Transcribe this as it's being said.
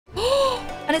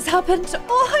And it's happened.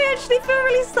 Oh, I actually feel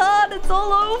really sad. It's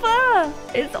all over.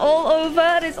 It's all over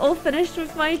and it's all finished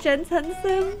with my Gen 10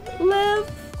 sim, Liv.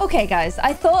 Okay, guys,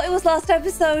 I thought it was last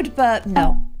episode, but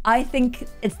no. I think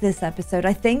it's this episode.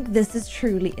 I think this is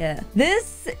truly it.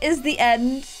 This is the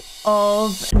end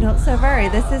of Not So Very.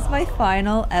 This is my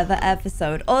final ever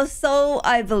episode, or so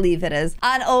I believe it is.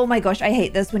 And oh my gosh, I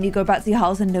hate this when you go back to your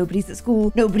house and nobody's at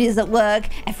school, nobody's at work,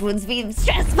 everyone's being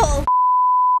stressful.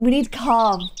 We need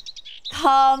calm,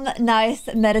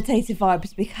 nice meditative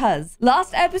vibes, because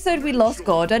last episode we lost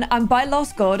Gordon, and by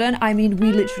lost Gordon I mean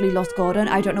we literally lost Gordon.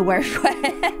 I don't know where he went.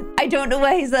 I don't know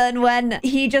where he's at, when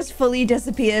he just fully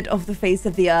disappeared off the face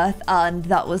of the earth, and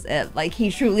that was it. Like,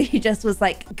 he truly just was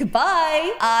like,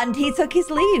 goodbye, and he took his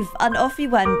leave and off he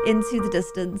went into the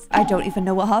distance. I don't even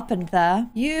know what happened there.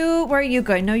 Where are you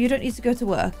going? No, you don't need to go to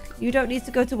work. You don't need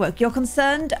to go to work. You're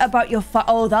concerned about your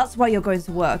oh, that's why you're going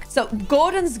to work. So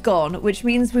Gordon's gone, which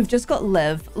means we've just got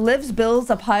Liv. Liv's bills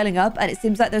are piling up, and it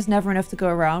seems like there's never enough to go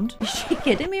around. Is she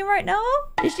kidding me right now?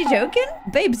 Is she joking?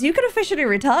 Babes, you can officially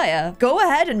retire. Go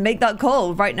ahead and make that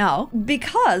call right now,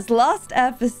 because last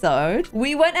episode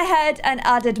we went ahead and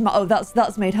added oh,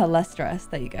 that's made her less stressed.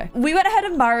 There you go. We went ahead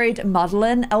and married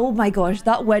Madeline. Oh my gosh,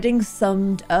 that wedding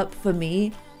summed up for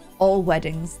me all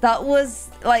weddings. That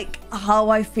was like how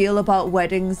I feel about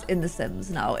weddings in The Sims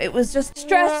now. It was just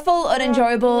stressful,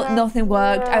 unenjoyable, nothing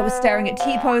worked. I was staring at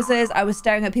T-poses. I was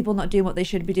staring at people not doing what they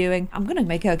should be doing. I'm gonna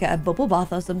make her get a bubble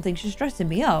bath or something. She's stressing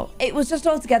me out. It was just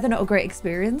altogether not a great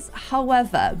experience.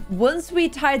 However, once we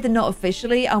tied the knot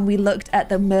officially and we looked at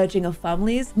the merging of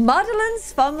families,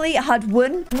 Madeline's family had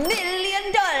 $1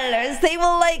 million. They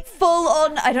were like full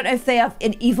on, I don't know if they have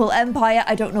an evil empire.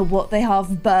 I don't know what they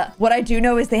have, but what I do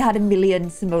know is they had 1 million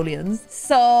simoleons.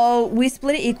 So we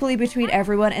split it equally between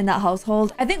everyone in that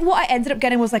household. I think what I ended up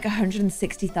getting was like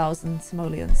 160,000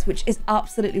 simoleons, which is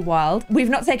absolutely wild. We've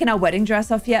not taken our wedding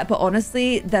dress off yet, but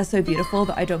honestly, they're so beautiful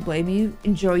that I don't blame you.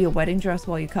 Enjoy your wedding dress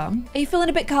while you can. Are you feeling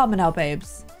a bit calmer now,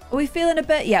 babes? Are we feeling a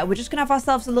bit? Yeah, we're just gonna have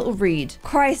ourselves a little read.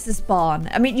 Crisis barn.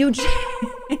 I mean, you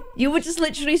you were just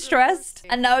literally stressed,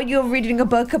 and now you're reading a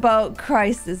book about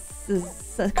crises.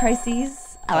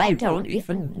 I don't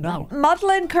even know.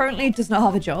 Madeline currently does not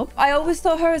have a job. I always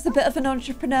thought her as a bit of an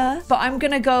entrepreneur, but I'm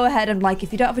gonna go ahead and, like,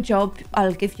 if you don't have a job,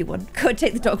 I'll give you one. Go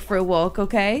take the dog for a walk,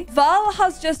 okay? Val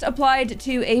has just applied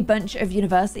to a bunch of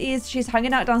universities. She's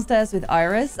hanging out downstairs with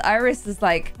Iris. Iris is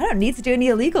like, I don't need to do any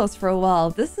illegals for a while.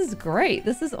 This is great.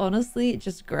 This is honestly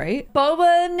just great.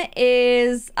 Bowen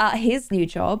is at his new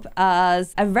job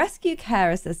as a rescue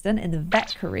care assistant in the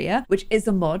vet career, which is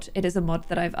a mod. It is a mod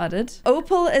that I've added.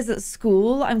 Opal is at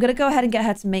school. I'm gonna go ahead and get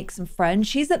her to make some friends.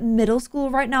 She's at middle school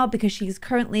right now because she's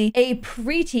currently a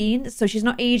preteen, so she's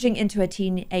not aging into a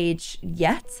teenage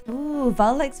yet. Ooh,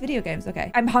 Val likes video games.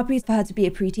 Okay. I'm happy for her to be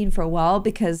a preteen for a while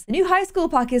because the new high school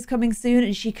pack is coming soon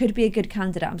and she could be a good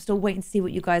candidate. I'm still waiting to see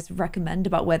what you guys recommend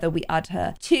about whether we add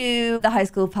her to the high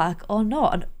school pack or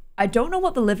not. And I don't know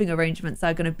what the living arrangements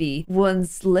are going to be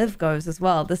once Liv goes as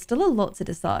well. There's still a lot to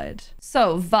decide.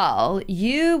 So, Val,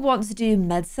 you want to do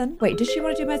medicine. Wait, does she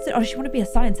want to do medicine? Or does she want to be a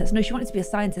scientist? No, she wanted to be a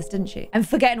scientist, didn't she? I'm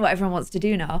forgetting what everyone wants to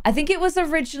do now. I think it was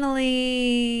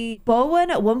originally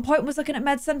Bowen at one point was looking at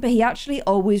medicine, but he actually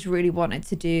always really wanted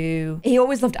to do... He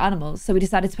always loved animals, so we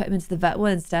decided to put him into the vet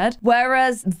one instead.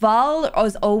 Whereas Val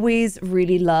has always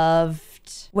really loved...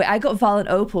 Wait, I got Val and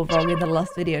Opal wrong in the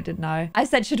last video, didn't I? I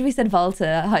said, should we send Val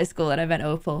to high school? And I meant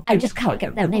Opal. I just can't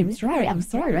get their names right. I'm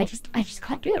sorry. I just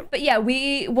can't do it. But yeah,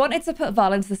 we wanted to put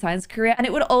Val into the science career, and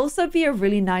it would also be a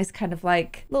really nice kind of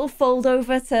like little fold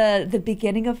over to the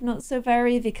beginning of Not So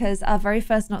Very, because our very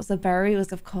first Not So Very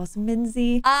was of course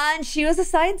Minzy, and she was a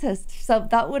scientist. So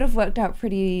that would have worked out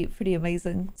pretty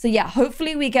amazing. So yeah,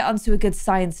 hopefully we get onto a good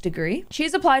science degree.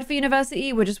 She's applied for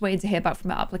university. We're just waiting to hear back from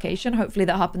her application. Hopefully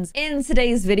that happens in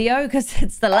today's video because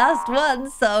it's the last one.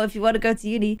 So if you want to go to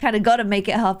uni, kind of got to make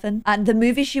it happen. And the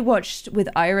movie she watched with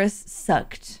Iris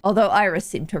sucked, although Iris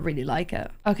seemed to really like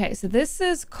it. Okay, so this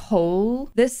is Cole.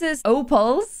 This is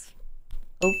Opal's.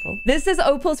 Opal. This is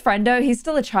Opal's friendo. He's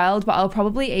still a child, but I'll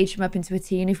probably age him up into a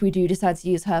teen if we do decide to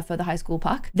use her for the high school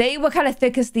pack. They were kind of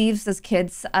thick as thieves as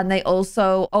kids, and they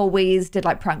also always did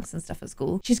like pranks and stuff at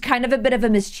school. She's kind of a bit of a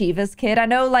mischievous kid. I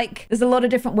know like there's a lot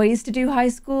of different ways to do high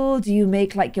school. Do you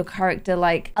make like your character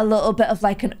like a little bit of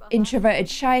like an introverted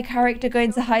shy character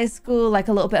going to high school, like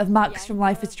a little bit of Max from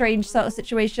Life is Strange sort of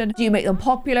situation? Do you make them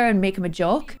popular and make them a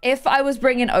joke? If I was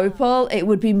bringing Opal, it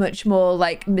would be much more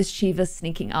like mischievous,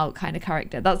 sneaking out kind of character.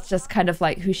 character. That's just kind of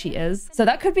like who she is. So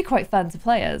that could be quite fun to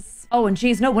play as. Oh, and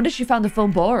geez, no wonder she found the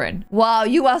film boring. Wow,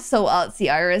 you are so artsy,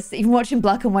 Iris. Even watching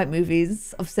black and white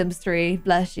movies of Sims 3,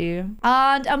 bless you.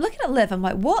 And I'm looking at Liv. I'm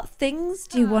like, what things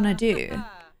do you want to do?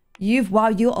 Wow,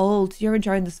 you're old. You're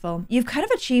enjoying this film. You've kind of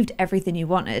achieved everything you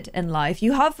wanted in life.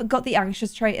 You have got the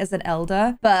anxious trait as an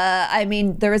elder, but I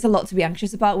mean, there is a lot to be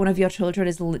anxious about. One of your children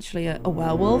is literally a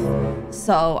werewolf,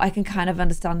 so I can kind of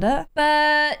understand it.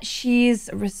 But she's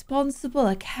responsible,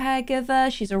 a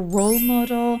caregiver. She's a role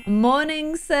model, a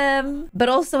morning sim, but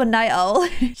also a night owl.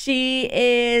 She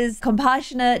is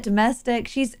compassionate, domestic.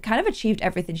 She's kind of achieved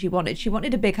everything she wanted. She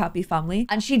wanted a big, happy family,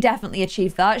 and she definitely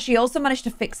achieved that. She also managed to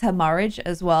fix her marriage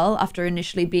as well, after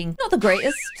initially being not the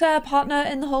greatest partner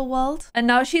in the whole world. And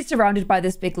now she's surrounded by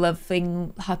this big,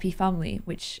 loving, happy family,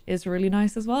 which is really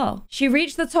nice as well. She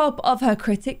reached the top of her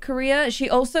critic career. She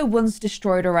also once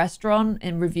destroyed a restaurant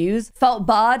in reviews, felt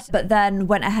bad, but then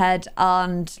went ahead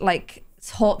and like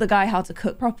taught the guy how to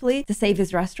cook properly to save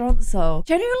his restaurant. So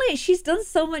genuinely, she's done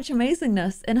so much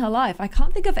amazingness in her life. I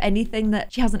can't think of anything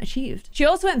that she hasn't achieved. She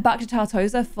also went back to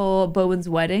Tartosa for Bowen's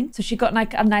wedding, so she got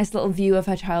like a nice little view of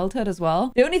her childhood as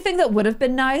well. The only thing that would have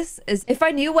been nice is if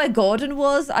I knew where Gordon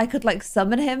was, I could like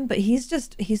summon him, but he's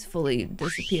fully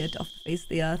disappeared off the face of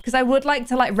the earth. Because I would like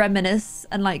to like reminisce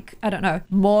and like, I don't know,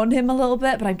 mourn him a little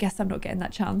bit, but I guess I'm not getting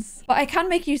that chance. But I can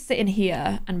make you sit in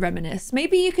here and reminisce.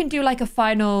 Maybe you can do like a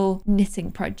final knitting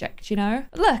project, you know?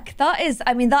 Look, that is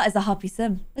a happy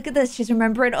sim. Look at this. She's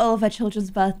remembering all of her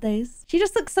children's birthdays. She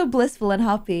just looks so blissful and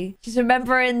happy. She's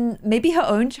remembering maybe her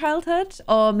own childhood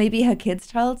or maybe her kids'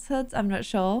 childhoods. I'm not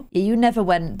sure. Yeah, you never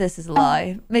went, this is a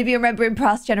lie. Maybe you're remembering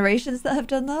past generations that have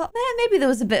done that. Maybe there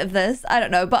was a bit of this. I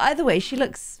don't know. But either way, she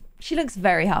looks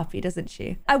very happy, doesn't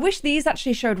she? I wish these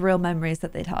actually showed real memories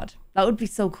that they'd had. That would be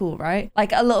so cool, right?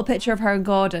 Like a little picture of her and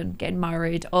Gordon getting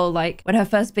married, or like when her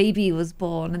first baby was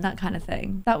born and that kind of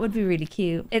thing. That would be really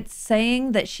cute. It's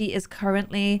saying that she is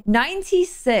currently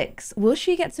 96. Will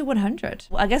she get to 100?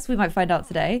 Well, I guess we might find out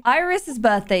today. Iris's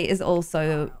birthday is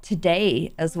also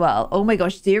today as well. Oh my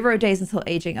gosh, 0 days until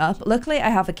aging up. Luckily, I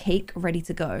have a cake ready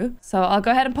to go. So I'll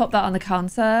go ahead and pop that on the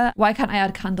counter. Why can't I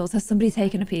add candles? Has somebody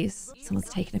taken a piece? Someone's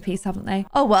taken a piece, haven't they?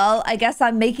 Oh, well, I guess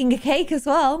I'm making a cake as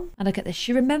well. And look at this.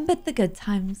 She remembered the good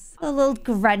times. A little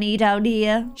granny down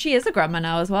here. She is a grandma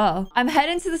now as well. I'm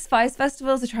heading to the Spice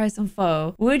Festival to try some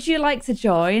pho. Would you like to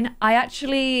join?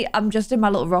 I'm just in my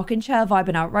little rocking chair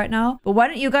vibing out right now. But why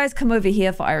don't you guys come over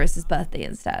here for Iris's birthday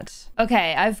instead?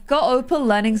 Okay, I've got Opal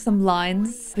learning some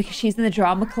lines because she's in the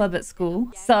drama club at school.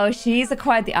 So she's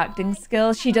acquired the acting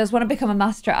skills. She does want to become a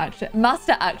master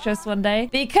actress one day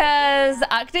because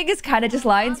acting is kind of just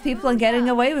lying to people and getting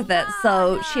away with it.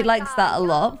 So she likes that a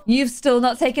lot. You've still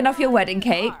not taken off your wedding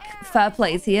cake. Fair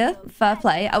play to you. Fair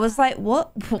play. I was like,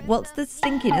 what's the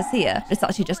stinkiness here? It's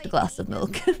actually just a glass of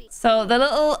milk. So the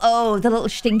little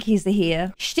stinkies are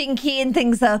here. Stinkying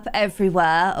things up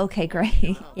everywhere. Okay,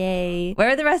 great. Yay. Where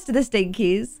are the rest of the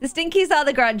stinkies? The stinkies are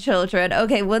the grandchildren.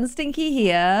 Okay, one stinky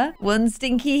here. One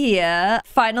stinky here.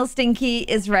 Final stinky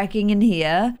is wrecking in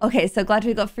here. Okay, so glad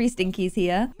we got 3 stinkies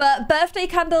here. But birthday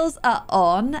candles are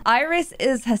on. Iris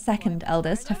is her second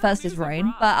eldest. Her first is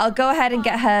Rain. But I'll go ahead and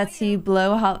get her to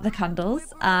blow out the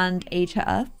candles and age her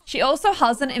up. She also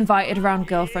hasn't invited around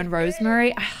girlfriend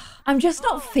Rosemary. I'm just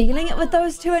not feeling it with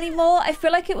those two anymore. I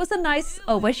feel like it was a nice...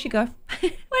 Oh, where'd she go? Where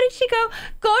did she go?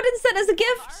 Gordon sent us a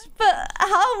gift, but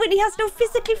how when he has no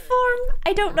physical form?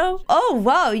 I don't know. Oh,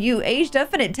 wow, you aged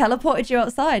up and it teleported you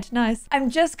outside. Nice. I'm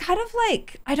just kind of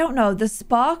like, I don't know. The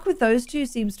spark with those two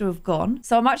seems to have gone.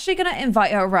 So I'm actually going to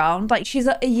invite her around. Like, she's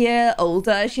a year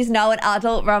older. She's now an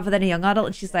adult rather than a young adult.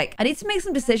 And she's like, I need to make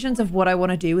some decisions of what I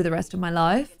want to do with the rest of my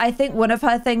life. I think one of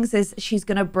her things is she's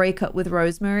going to break up with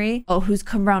Rosemary, or who's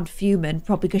come around fuming,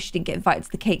 probably because she didn't get invited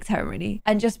to the cake ceremony,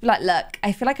 and just be like, look,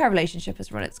 I feel like our relationship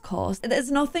has run its course.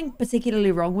 There's nothing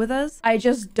particularly wrong with us. I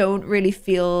just don't really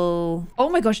feel... Oh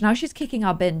my gosh, now she's kicking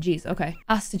our bin. Jeez, okay.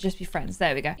 Asked to just be friends.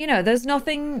 There we go. You know, there's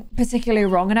nothing particularly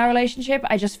wrong in our relationship.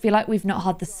 I just feel like we've not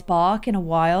had the spark in a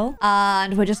while,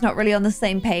 and we're just not really on the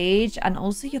same page. And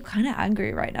also, you're kind of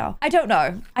angry right now. I don't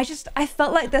know. I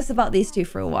felt like this about these two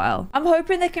for a while. I'm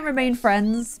hoping they can remain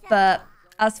friends, but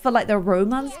as for like the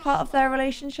romance part of their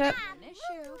relationship,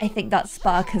 I think that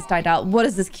spark has died out. What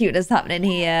is this cuteness happening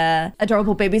here?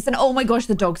 Adorable babies. And oh my gosh,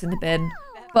 the dog's in the bin.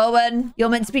 Bowen, you're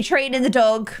meant to be training the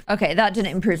dog. Okay, that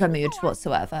didn't improve her mood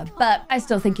whatsoever, but I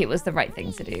still think it was the right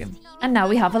thing to do. And now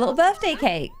we have a little birthday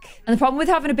cake. And the problem with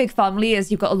having a big family is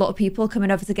you've got a lot of people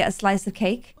coming over to get a slice of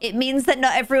cake. It means that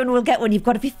not everyone will get one. You've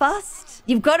got to be fast.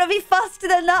 You've got to be faster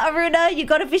than that, Aruna. You've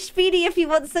got to be speedy if you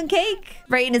want some cake.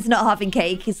 Rain is not having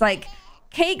cake. He's like,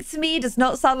 Cake to me does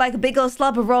not sound like a big old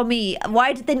slab of raw meat.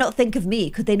 Why did they not think of me?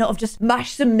 Could they not have just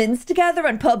mashed some mince together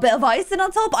and put a bit of icing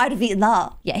on top? I'd have eaten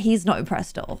that. Yeah, he's not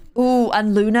impressed at all. Ooh,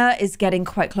 and Luna is getting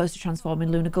quite close to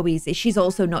transforming. Luna, go easy. She's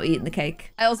also not eating the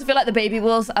cake. I also feel like the baby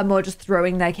wolves are more just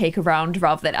throwing their cake around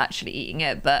rather than actually eating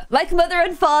it. But like mother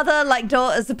and father, like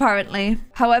daughters, apparently.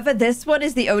 However, this one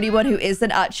is the only one who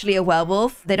isn't actually a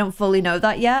werewolf. They don't fully know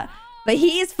that yet. But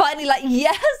he is finally like,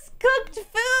 yes, cooked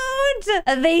food.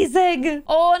 Amazing.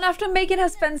 Oh, and after making her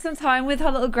spend some time with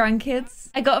her little grandkids,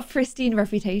 I got a pristine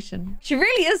reputation. She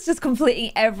really is just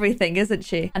completing everything, isn't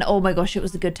she? And oh my gosh, it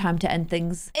was a good time to end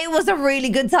things. It was a really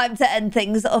good time to end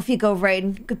things. Off you go,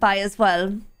 Rain. Goodbye as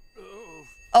well.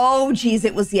 Oh, geez,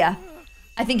 it was, yeah.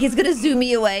 I think he's gonna zoom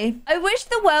me away. I wish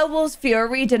the werewolf's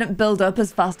fury didn't build up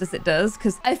as fast as it does,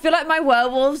 because I feel like my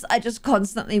werewolves are just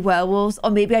constantly werewolves,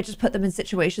 or maybe I just put them in a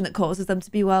situation that causes them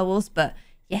to be werewolves, but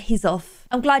yeah, he's off.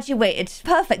 I'm glad you waited.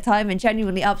 Perfect timing,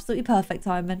 genuinely, absolutely perfect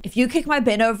timing. If you kick my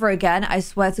bin over again, I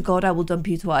swear to God, I will dump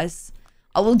you twice.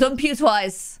 I will dump you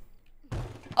twice.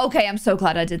 Okay, I'm so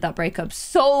glad I did that breakup.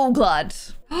 So glad.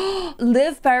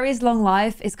 Liv Berry's long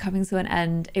life is coming to an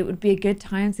end. It would be a good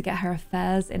time to get her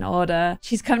affairs in order.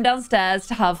 She's come downstairs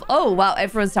to have... Oh, wow,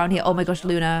 everyone's down here. Oh my gosh,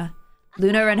 Luna.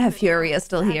 Luna and her fury are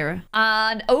still here.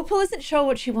 And Opal isn't sure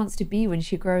what she wants to be when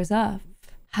she grows up.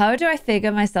 How do I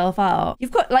figure myself out?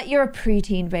 You've got... Like, you're a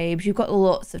preteen, babes. You've got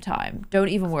lots of time. Don't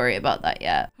even worry about that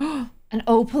yet. And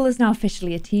Opal is now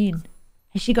officially a teen.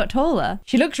 Has she got taller?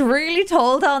 She looks really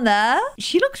tall down there.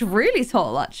 She looks really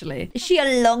tall, actually. Is she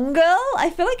a long girl? I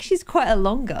feel like she's quite a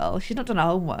long girl. She's not done her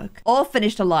homework or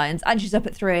finished her lines, and she's up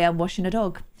at 3 a.m. washing a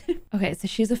dog. Okay, so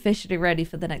she's officially ready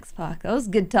for the next pack. That was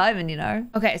good timing, you know?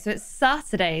 Okay, so it's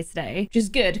Saturday today, which is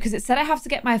good because it said I have to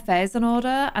get my affairs in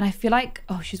order, and I feel like...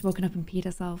 Oh, she's woken up and peed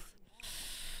herself.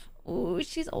 Oh,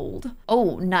 she's old.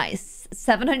 Oh, nice.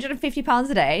 £750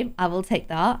 a day. I will take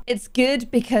that. It's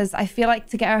good because I feel like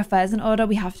to get our affairs in order,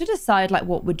 we have to decide like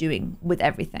what we're doing with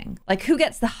everything. Like who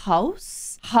gets the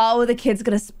house? How are the kids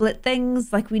going to split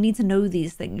things? Like we need to know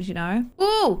these things, you know?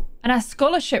 Ooh, and our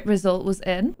scholarship result was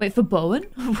in. Wait, for Bowen?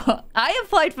 What? I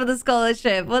applied for the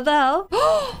scholarship. What the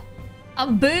hell?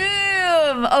 And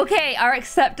boom. Okay, our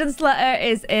acceptance letter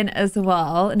is in as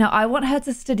well. Now I want her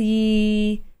to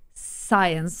study...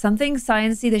 science, something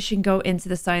sciencey that she can go into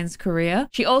the science career.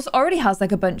 She also already has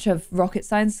like a bunch of rocket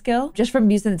science skill just from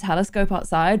using the telescope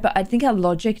outside, but I think her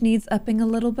logic needs upping a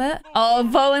little bit. Oh,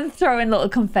 Bowen throwing little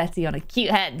confetti on her cute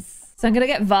heads. So I'm gonna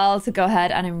get Val to go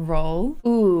ahead and enroll.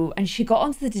 Ooh, and she got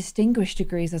onto the distinguished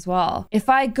degrees as well. If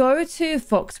I go to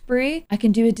Foxbury, I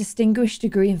can do a distinguished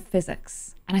degree in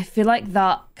physics. And I feel like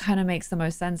that kind of makes the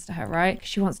most sense to her, right?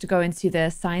 She wants to go into the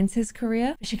scientist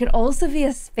career. She could also be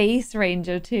a space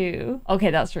ranger too.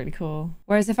 Okay, that's really cool.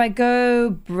 Whereas if I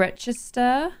go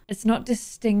Brichester, it's not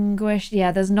distinguished.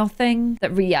 Yeah, there's nothing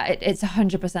that it's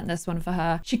 100% this one for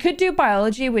her. She could do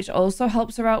biology, which also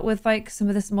helps her out with like some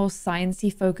of this more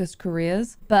sciencey focused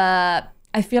careers. But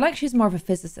I feel like she's more of a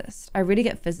physicist. I really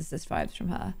get physicist vibes from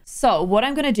her. So what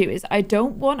I'm going to do is I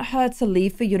don't want her to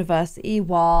leave for university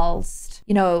whilst,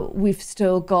 you know, we've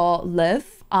still got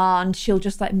Liv. And she'll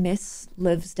just like miss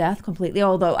Liv's death completely.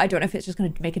 Although I don't know if it's just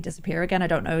going to make it disappear again. I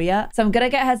don't know yet. So I'm going to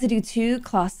get her to do 2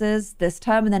 classes this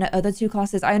term. And then her other 2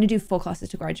 classes, I only do 4 classes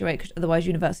to graduate because otherwise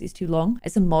university is too long.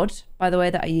 It's a mod, by the way,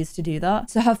 that I used to do that.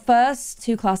 So her first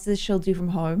 2 classes she'll do from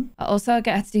home. I'll also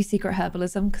get her to do secret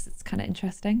herbalism because it's kind of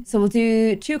interesting. So we'll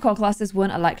do 2 core classes,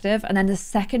 1 elective. And then the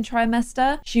second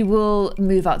trimester, she will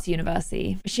move out to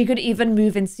university. She could even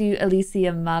move into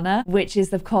Elysium Manor, which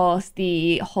is of course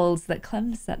the halls that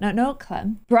Clem set. No, not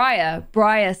Clem.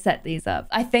 Briar set these up.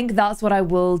 I think that's what I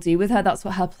will do with her. That's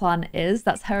what her plan is.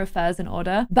 That's her affairs in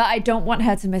order. But I don't want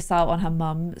her to miss out on her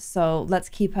mum. So let's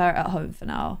keep her at home for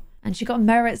now. And she got a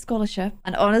merit scholarship.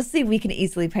 And honestly, we can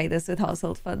easily pay this with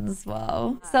household funds.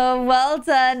 Wow. So well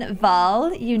done,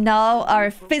 Val. You now are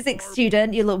a physics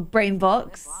student, you little brain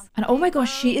box. And oh my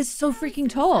gosh, she is so freaking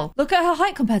tall. Look at her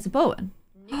height compared to Bowen.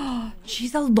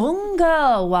 She's a long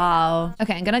girl. Wow.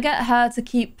 Okay, I'm gonna get her to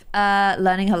keep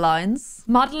learning her lines.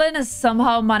 Madeline has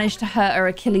somehow managed to hurt her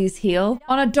Achilles heel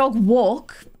on a dog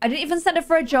walk. I didn't even send her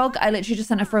for a jog. I literally just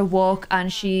sent her for a walk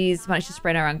and she's managed to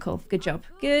sprain her ankle. Good job.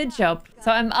 Good job.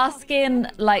 So I'm asking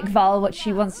like Val what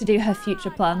she wants to do, her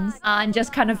future plans, and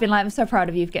just kind of been like, I'm so proud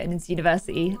of you for getting into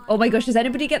university. Oh my gosh, does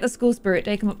anybody get the school spirit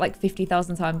day come up like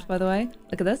 50,000 times, by the way?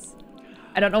 Look at this.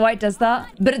 I don't know why it does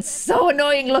that, but it's so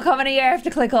annoying. Look how many I have to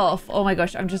click off. Oh my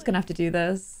gosh, I'm just gonna have to do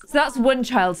this. So that's one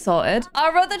child sorted.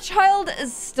 Our other child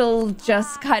is still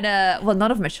just kind of, well,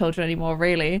 none of my children anymore,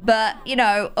 really. But, you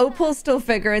know, Opal's still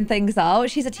figuring things out.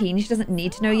 She's a teen. She doesn't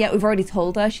need to know yet. We've already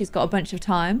told her she's got a bunch of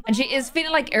time. And she is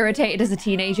feeling like irritated as a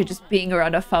teenager just being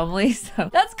around her family. So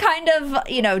that's kind of,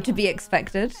 you know, to be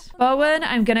expected. Bowen,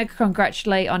 I'm going to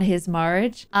congratulate on his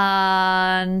marriage.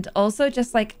 And also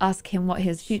just like ask him what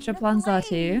his future plans are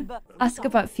too. Ask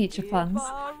about future plans.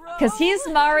 Because he's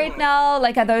married now.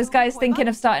 Like, are those guys thinking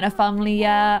of starting a family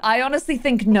yet? I honestly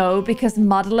think no, because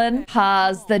Madeline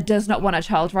does not want a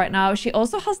child right now. She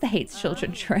also has the hates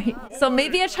children trait. So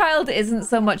maybe a child isn't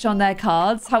so much on their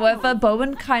cards. However,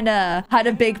 Bowen kind of had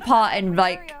a big part in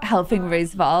like helping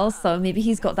raise Val. So maybe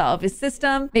he's got that out of his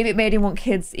system. Maybe it made him want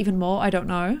kids even more. I don't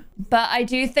know. But I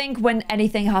do think when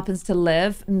anything happens to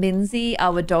Liv, Minzy,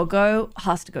 our doggo,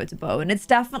 has to go to Bowen. It's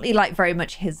definitely like very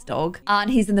much his dog.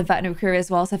 And he's in the veterinary career as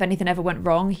well. So if anything ever went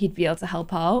wrong, he'd be able to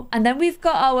help out. And then we've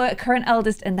got our current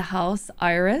eldest in the house,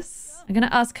 Iris. I'm going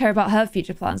to ask her about her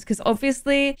future plans because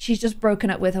obviously she's just broken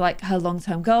up with like her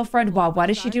long-term girlfriend. Wow, why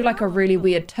did she do like a really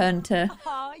weird turn to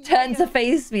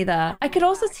face me there? I could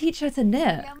also teach her to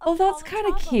knit. Oh, that's kind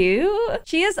of cute.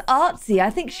 She is artsy. I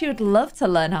think she would love to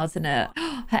learn how to knit.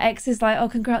 Her ex is like, oh,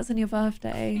 congrats on your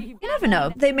birthday. You never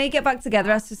know. They may get back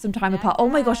together after some time apart. Oh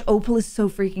my gosh, Opal is so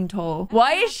freaking tall.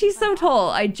 Why is she so tall?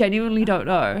 I genuinely don't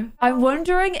know. I'm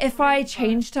wondering if I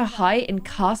changed her height in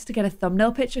cast to get a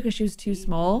thumbnail picture because she was too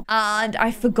small. And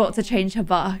I forgot to change her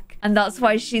back. And that's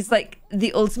why she's like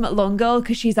the ultimate long girl,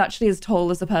 because she's actually as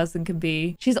tall as a person can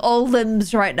be. She's all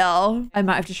limbs right now. I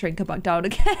might have to shrink her back down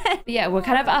again. But yeah, we're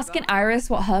kind of asking Iris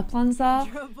what her plans are.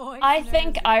 I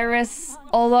think Iris,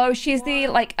 although she's the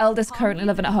like eldest currently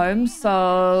living at home,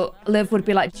 so Liv would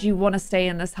be like, do you want to stay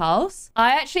in this house?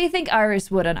 I actually think Iris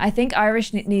wouldn't. I think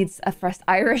Iris needs a fresh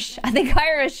I think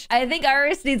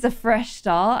Iris needs a fresh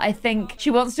start. I think she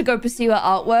wants to go pursue her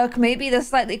artwork, maybe the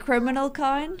slightly criminal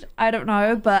kind. I don't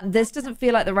know, but this doesn't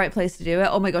feel like the right place to do it.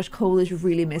 Oh my gosh, Cole is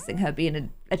really missing her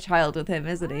being a child with him,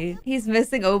 isn't he? He's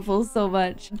missing Opal so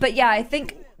much. But yeah, I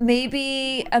think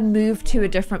maybe a move to a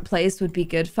different place would be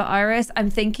good for Iris. I'm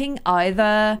thinking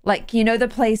either like, you know, the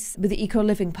place with the eco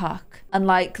living park and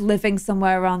like living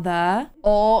somewhere around there,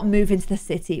 or move into the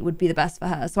city would be the best for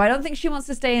her. So I don't think she wants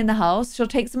to stay in the house. She'll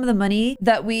take some of the money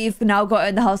that we've now got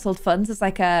in the household funds as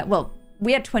like a, well,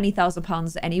 we had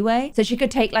 £20,000 anyway. So she could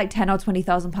take like 10 or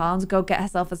 £20,000, go get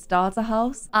herself a starter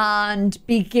house and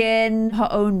begin her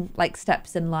own like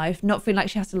steps in life. Not feeling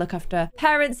like she has to look after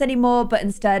parents anymore, but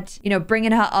instead, you know,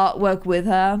 bringing her artwork with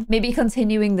her. Maybe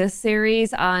continuing this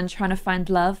series and trying to find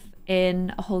love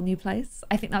in a whole new place.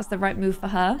 I think that's the right move for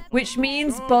her, which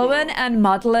means Bowen and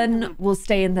Madeline will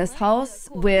stay in this house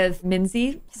with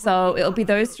Minzy. So it'll be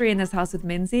those three in this house with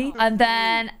Minzy. And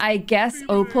then I guess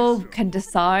Opal can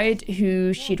decide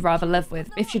who she'd rather live with.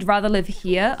 If she'd rather live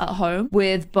here at home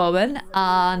with Bowen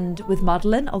and with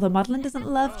Madeline, although Madeline doesn't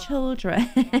love children.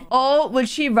 Or would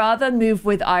she rather move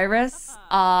with Iris?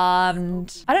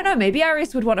 And I don't know, maybe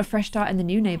Iris would want a fresh start in the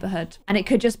new neighborhood. And it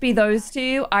could just be those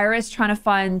two, Iris trying to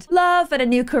find love and a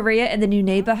new career in the new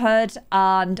neighborhood,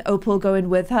 and Opal going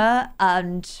with her,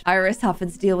 and Iris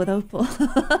having to deal with Opal.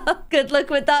 Good luck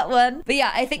with that one. But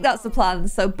yeah, I think that's the plan.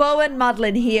 So Bowen,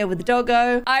 Madeline here with the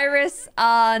doggo, Iris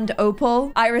and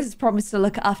Opal. Iris has promised to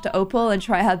look after Opal and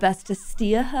try her best to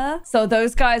steer her. So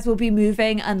those guys will be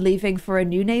moving and leaving for a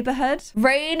new neighborhood.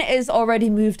 Rain is already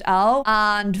moved out,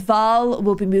 and Val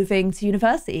will be moving to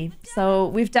university. So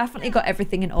we've definitely got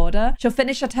everything in order. She'll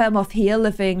finish her term off here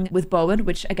living with Bowen,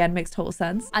 which again makes total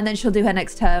sense. And then she'll do her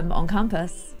next term on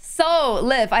campus. So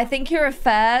Liv, I think your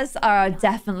affairs are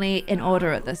definitely in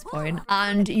order at this point,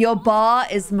 and your bar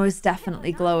is most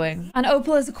definitely glowing. And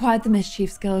Opal has acquired the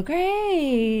mischief skill.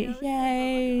 Great.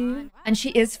 Yay. And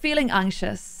she is feeling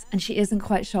anxious, and she isn't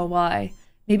quite sure why.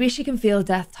 Maybe she can feel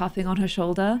death tapping on her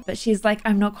shoulder, but she's like,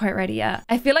 I'm not quite ready yet.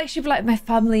 I feel like she'd be like, my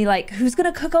family, like, who's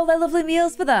gonna cook all their lovely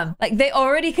meals for them? Like, they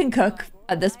already can cook.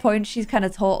 At this point, she's kind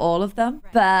of taught all of them.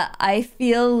 But I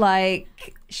feel like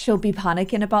she'll be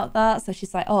panicking about that. So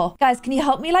she's like, oh, guys, can you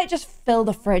help me, like, just fill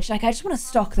the fridge? Like, I just want to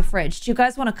stock the fridge. Do you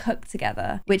guys want to cook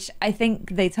together? Which I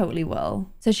think they totally will.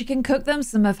 So she can cook them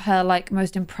some of her, like,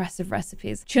 most impressive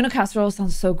recipes. Tuna casserole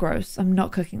sounds so gross. I'm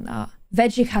not cooking that.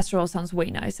 Veggie casserole sounds way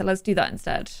nicer. Let's do that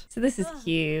instead. So this is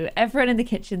cute. Everyone in the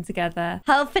kitchen together,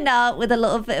 helping out with a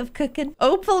little bit of cooking.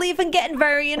 Opal even getting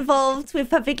very involved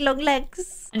with her big long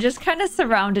legs. And just kind of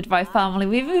surrounded by family.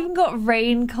 We've even got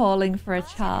Rain calling for a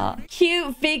chat.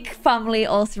 Cute, big family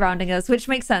all surrounding us, which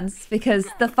makes sense because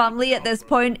the family at this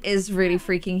point is really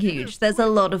freaking huge. There's a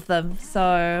lot of them.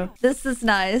 So this is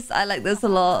nice. I like this a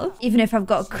lot. Even if I've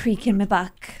got a creak in my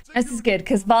back. This is good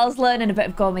because Val's learning a bit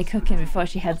of gourmet cooking before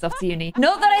she heads off to uni.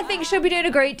 Not that I think she'll be doing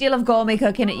a great deal of gourmet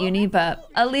cooking at uni, but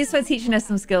at least we're teaching her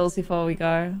some skills before we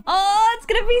go. Oh, it's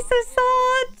gonna be so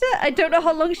sad. I don't know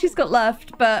how long she's got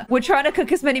left, but we're trying to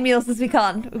cook as many meals as we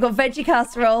can. We've got veggie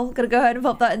casserole. Gonna go ahead and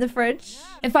pop that in the fridge.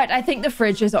 In fact, I think the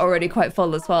fridge is already quite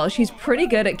full as well. She's pretty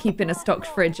good at keeping a stocked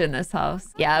fridge in this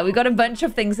house. Yeah, we got a bunch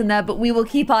of things in there, but we will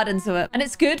keep adding to it. And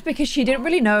it's good because she didn't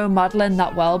really know Madeline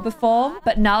that well before.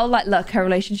 But now, like, look, her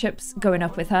relationship's going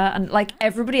up with her. And like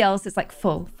everybody else, it's like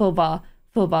full bar,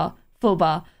 full bar, full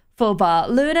bar. Full bar.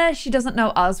 Luna, she doesn't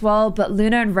know as well, but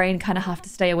Luna and Rain kind of have to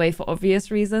stay away for obvious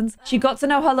reasons. She got to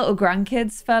know her little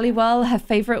grandkids fairly well. Her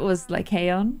favorite was like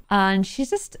Hayon, and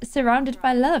she's just surrounded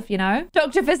by love, you know?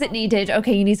 Doctor visit needed.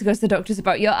 Okay, you need to go to the doctors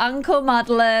about your ankle,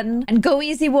 Madeline. And go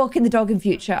easy walking the dog in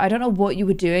future. I don't know what you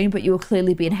were doing, but you were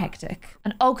clearly being hectic.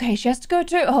 And okay, she has to go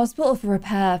to a hospital for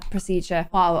repair procedure.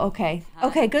 Wow, okay.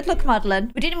 Okay, good luck,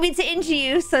 Madeline. We didn't mean to injure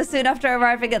you so soon after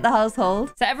arriving at the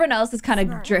household. So everyone else has kind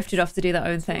of drifted off to do their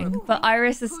own thing. But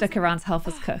Iris is stuck around to help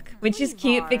us cook, which is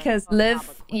cute because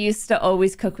Liv used to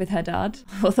always cook with her dad.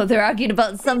 Although they're arguing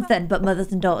about something, but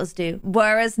mothers and daughters do.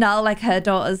 Whereas now, like, her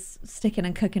daughter's sticking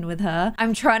and cooking with her.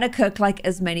 I'm trying to cook, like,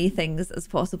 as many things as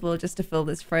possible just to fill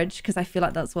this fridge because I feel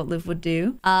like that's what Liv would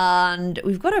do. And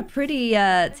we've got a pretty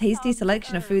tasty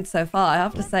selection of food so far, I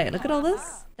have to say. Look at all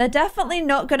this. They're definitely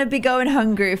not going to be going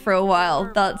hungry for a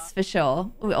while. That's for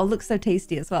sure. Ooh, it all looks so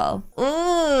tasty as well.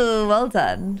 Ooh, well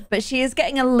done. But she is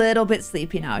getting a little bit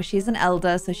sleepy now. She's an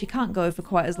elder, so she can't go for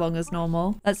quite as long as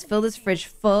normal. Let's fill this fridge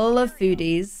full of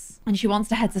foodies. And she wants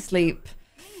to head to sleep.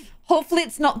 Hopefully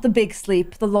it's not the big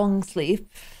sleep, the long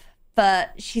sleep.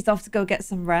 But she's off to go get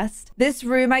some rest. This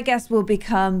room, I guess, will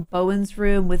become Bowen's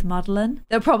room with Madeline.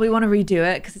 They'll probably want to redo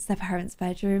it because it's their parents'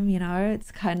 bedroom, you know?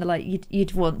 It's kind of like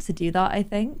you'd want to do that, I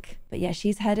think. But yeah,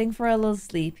 she's heading for a little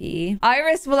sleepy.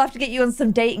 Iris, we'll have to get you on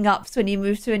some dating apps when you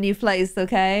move to a new place,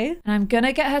 okay? And I'm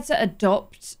gonna get her to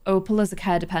adopt Opal as a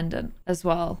care dependent as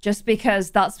well. Just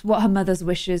because that's what her mother's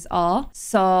wishes are.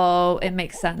 So it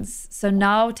makes sense. So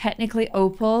now, technically,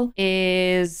 Opal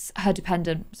is her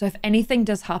dependent. So if anything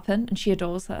does happen, and she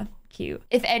adores her, cute.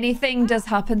 If anything does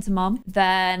happen to mom,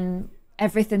 then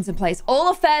everything's in place.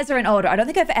 All affairs are in order. I don't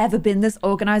think I've ever been this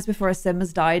organized before a sim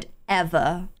has died,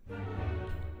 ever.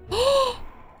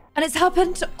 And it's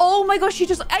happened. Oh my gosh, it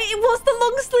was the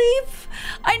long sleep.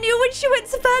 I knew when she went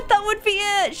to bed that would be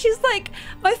it. She's like,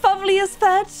 my family is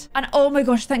fed. And oh my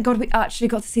gosh, thank God we actually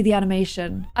got to see the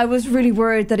animation. I was really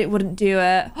worried that it wouldn't do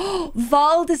it.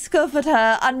 Val discovered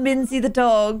her and Minzy the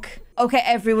dog. Okay,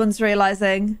 everyone's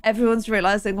realizing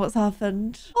what's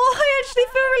happened. Oh, I actually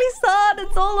feel really sad.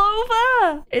 It's all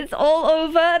over. It's all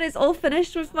over and it's all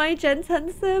finished with my Gen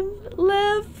 10 sim,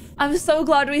 Liv. I'm so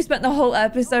glad we spent the whole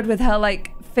episode with her,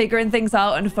 like, figuring things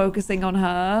out and focusing on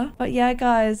her. But yeah,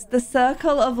 guys, the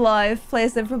circle of life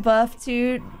plays in from birth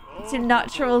to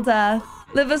natural death.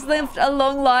 Liv has lived a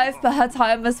long life, but her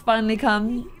time has finally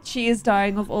come. She is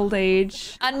dying of old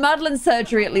age. And Madeline's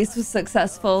surgery at least was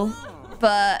successful.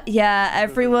 But yeah,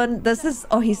 everyone,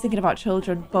 oh, he's thinking about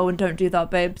children. Bowen, don't do that,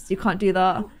 babes. You can't do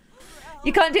that.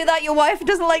 You can't do that. Your wife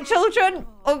doesn't like children.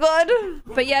 Oh, God.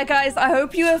 But yeah, guys, I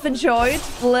hope you have enjoyed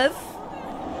Liv.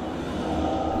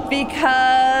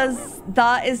 Because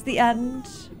that is the end.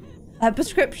 Her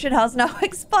prescription has now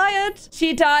expired.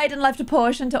 She died and left a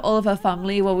portion to all of her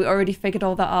family. Well, we already figured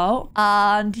all that out.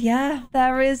 And yeah,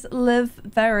 there is Liv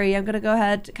Berry. I'm going to go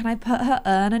ahead. Can I put her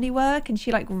urn anywhere? Can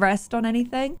she like rest on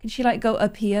anything? Can she like go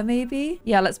up here maybe?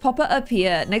 Yeah, let's pop her up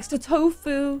here next to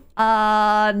Tofu.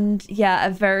 And yeah,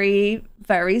 a very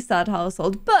sad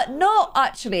household, but not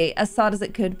actually as sad as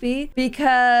it could be,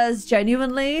 because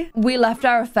genuinely we left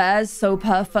our affairs so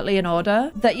perfectly in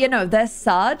order that, you know, they're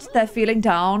sad, they're feeling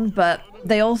down, but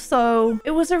they also,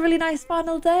 it was a really nice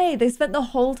final day. They spent the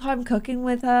whole time cooking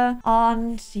with her.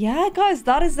 And yeah, guys,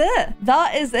 that is it.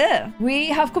 That is it. We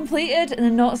have completed the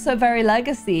Not So Very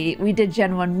legacy. We did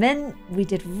Gen 1 mint, we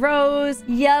did rose,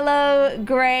 yellow,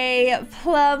 gray,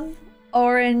 plum,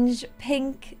 orange,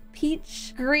 pink,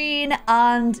 peach, green,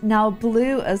 and now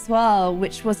blue as well,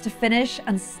 which was to finish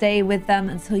and stay with them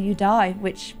until you die,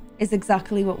 which is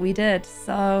exactly what we did.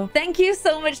 So thank you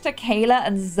so much to Kayla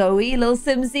and Zoe, Lil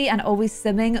Simsy, and Always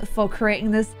Simming for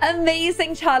creating this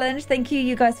amazing challenge. Thank you,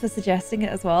 you guys, for suggesting it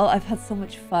as well. I've had so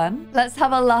much fun. Let's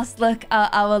have a last look at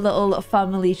our little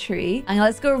family tree. And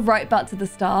let's go right back to the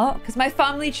start, because my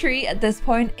family tree at this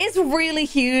point is really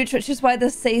huge, which is why the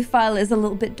save file is a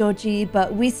little bit dodgy.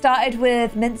 But we started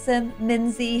with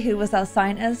Minzy, who was our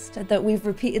scientist, that we've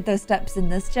repeated those steps in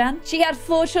this gen. She had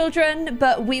 4 children,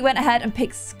 but we went ahead and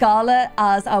picked Scarlett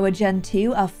as our Gen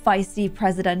 2, our feisty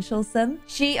presidential sim.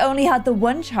 She only had the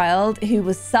 1 child, who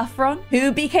was Saffron,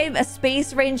 who became a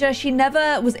space ranger. She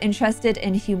never was interested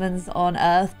in humans on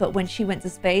Earth, but when she went to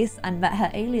space and met her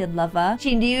alien lover,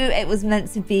 she knew it was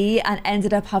meant to be and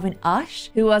ended up having Ash,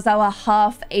 who was our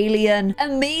half alien,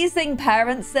 amazing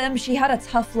parent sim. She had a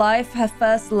tough life. Her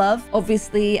first love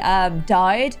obviously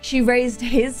died. She raised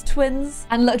his twins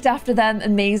and looked after them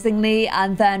amazingly,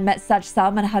 and then met Saj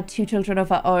Sam and had 2 children of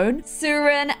her own,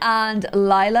 Surin and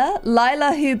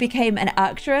Lila, who became an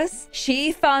actress.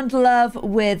 She found love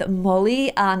with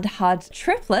Molly and had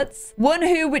triplets, one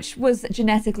which was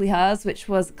genetically hers, which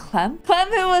was Clem,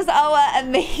 who was our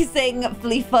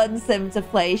amazingly fun sim to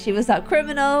play. She was our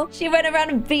criminal. She went around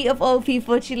and beat up all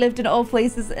people. She lived in all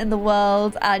places in the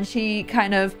world, and she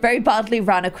kind of very badly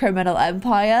ran a criminal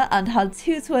empire and had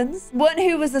 2 twins, one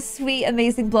who was a sweet,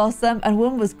 amazing blossom, and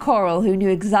one was Coral, who knew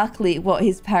exactly what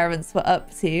his parents were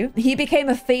up to. He became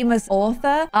a famous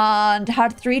author and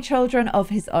had 3 children of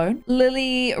his own,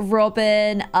 Lily,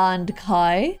 Robin, and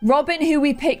Kai. Robin, who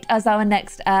we picked as our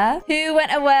next heir, who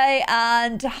went away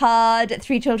and had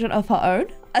 3 children of her own.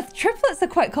 Triplets are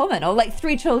quite common, or like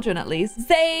 3 children at least.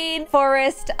 Zane,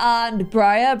 Forrest, and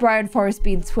Briar. Briar and Forrest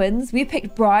being twins. We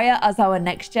picked Briar as our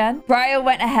next gen. Briar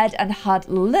went ahead and had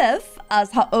Liv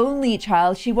as her only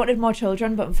child. She wanted more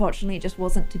children, but unfortunately it just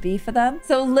wasn't to be for them.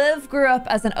 So Liv grew up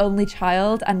as an only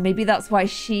child, and maybe that's why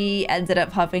she ended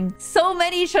up having so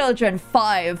many children.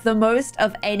 5, the most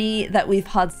of any that we've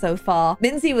had so far.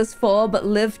 Minzy was 4, but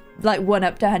Liv like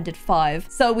 1-upped her and did 5.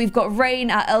 So we've got Rain,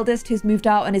 our eldest, who's moved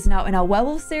out and is now in our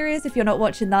werewolf series. If you're not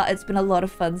watching that, it's been a lot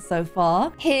of fun so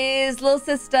far. His little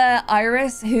sister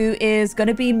Iris, who is going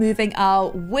to be moving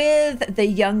out with the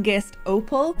youngest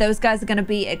Opal. Those guys are going to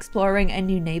be exploring a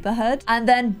new neighborhood. And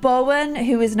then Bowen,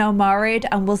 who is now married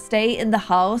and will stay in the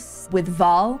house with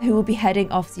Val, who will be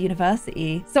heading off to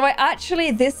university. So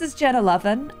this is Gen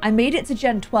 11. I made it to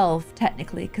Gen 12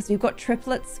 technically, because we've got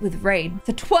triplets with Rain.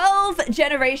 So 12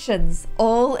 generations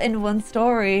all in one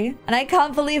story, and I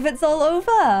can't believe it's all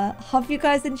over. Have you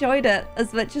guys enjoyed it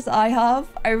as much as I have?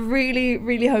 I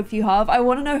really hope you have. I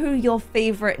want to know who your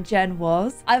favorite gen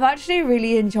was. I've actually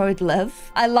really enjoyed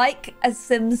Liv. I like a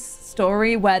Sims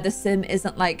story where the sim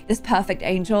isn't like this perfect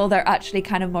angel. They're actually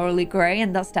kind of morally gray,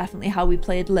 and that's definitely how we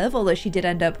played Liv, although she did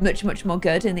end up much more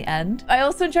good in the end. I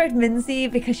also enjoyed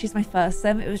Minzy because she's my first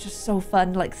sim. It was just so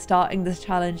fun like starting this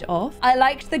challenge off. I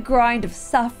liked the grind of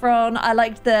Saffron. I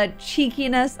liked the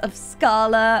cheekiness of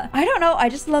Scarlett. I don't know, I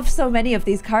just love so many of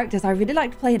these characters. I really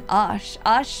liked playing Ash.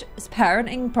 Ash's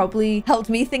parenting probably helped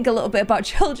me think a little bit about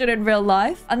children in real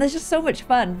life, and there's just so much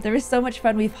fun. There is so much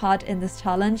fun we've had in this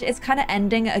challenge. It's kind of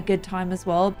ending at a good time as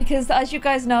well, because as you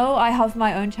guys know, I have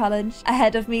my own challenge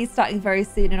ahead of me starting very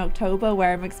soon in October,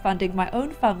 where I'm expanding my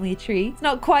own family tree. It's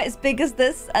not quite as big as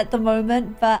this at the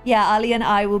moment, but yeah, Ali and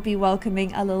I will be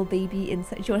welcoming a little baby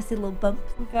inside. Do you want to see a little bump?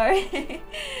 Sorry.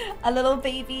 A little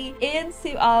baby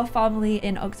into our family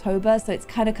in October, so it's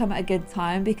kind of come at a good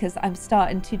time, because I'm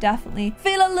starting to definitely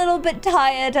feel a little bit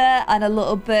tired and a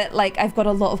little bit like I've got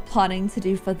a lot of planning to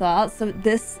do for that. So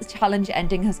this challenge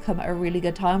ending has come at a really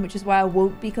good time, which is why I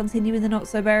won't be continuing the Not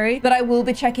So Berry, but I will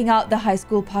be checking out the high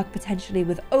school pack potentially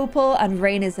with Opal, and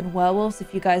Rain is in werewolves.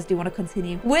 If you guys do want to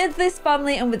continue with this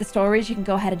family and with the stories, you can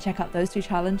go ahead and check out those 2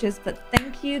 challenges. But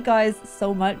thank you guys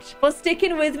so much for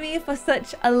sticking with me for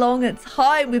such a long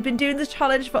time. We've been doing this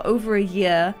challenge for over a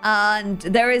year, and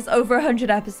there is over 100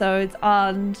 episodes,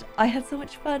 and I had so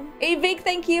much fun. A big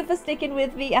thank you for sticking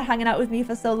with me and hanging out with me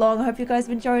for so long. I hope you guys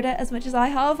have enjoyed it as much as I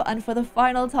have. And for the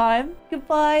final time,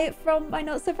 goodbye from my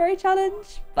Not So Very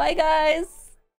challenge. Bye guys.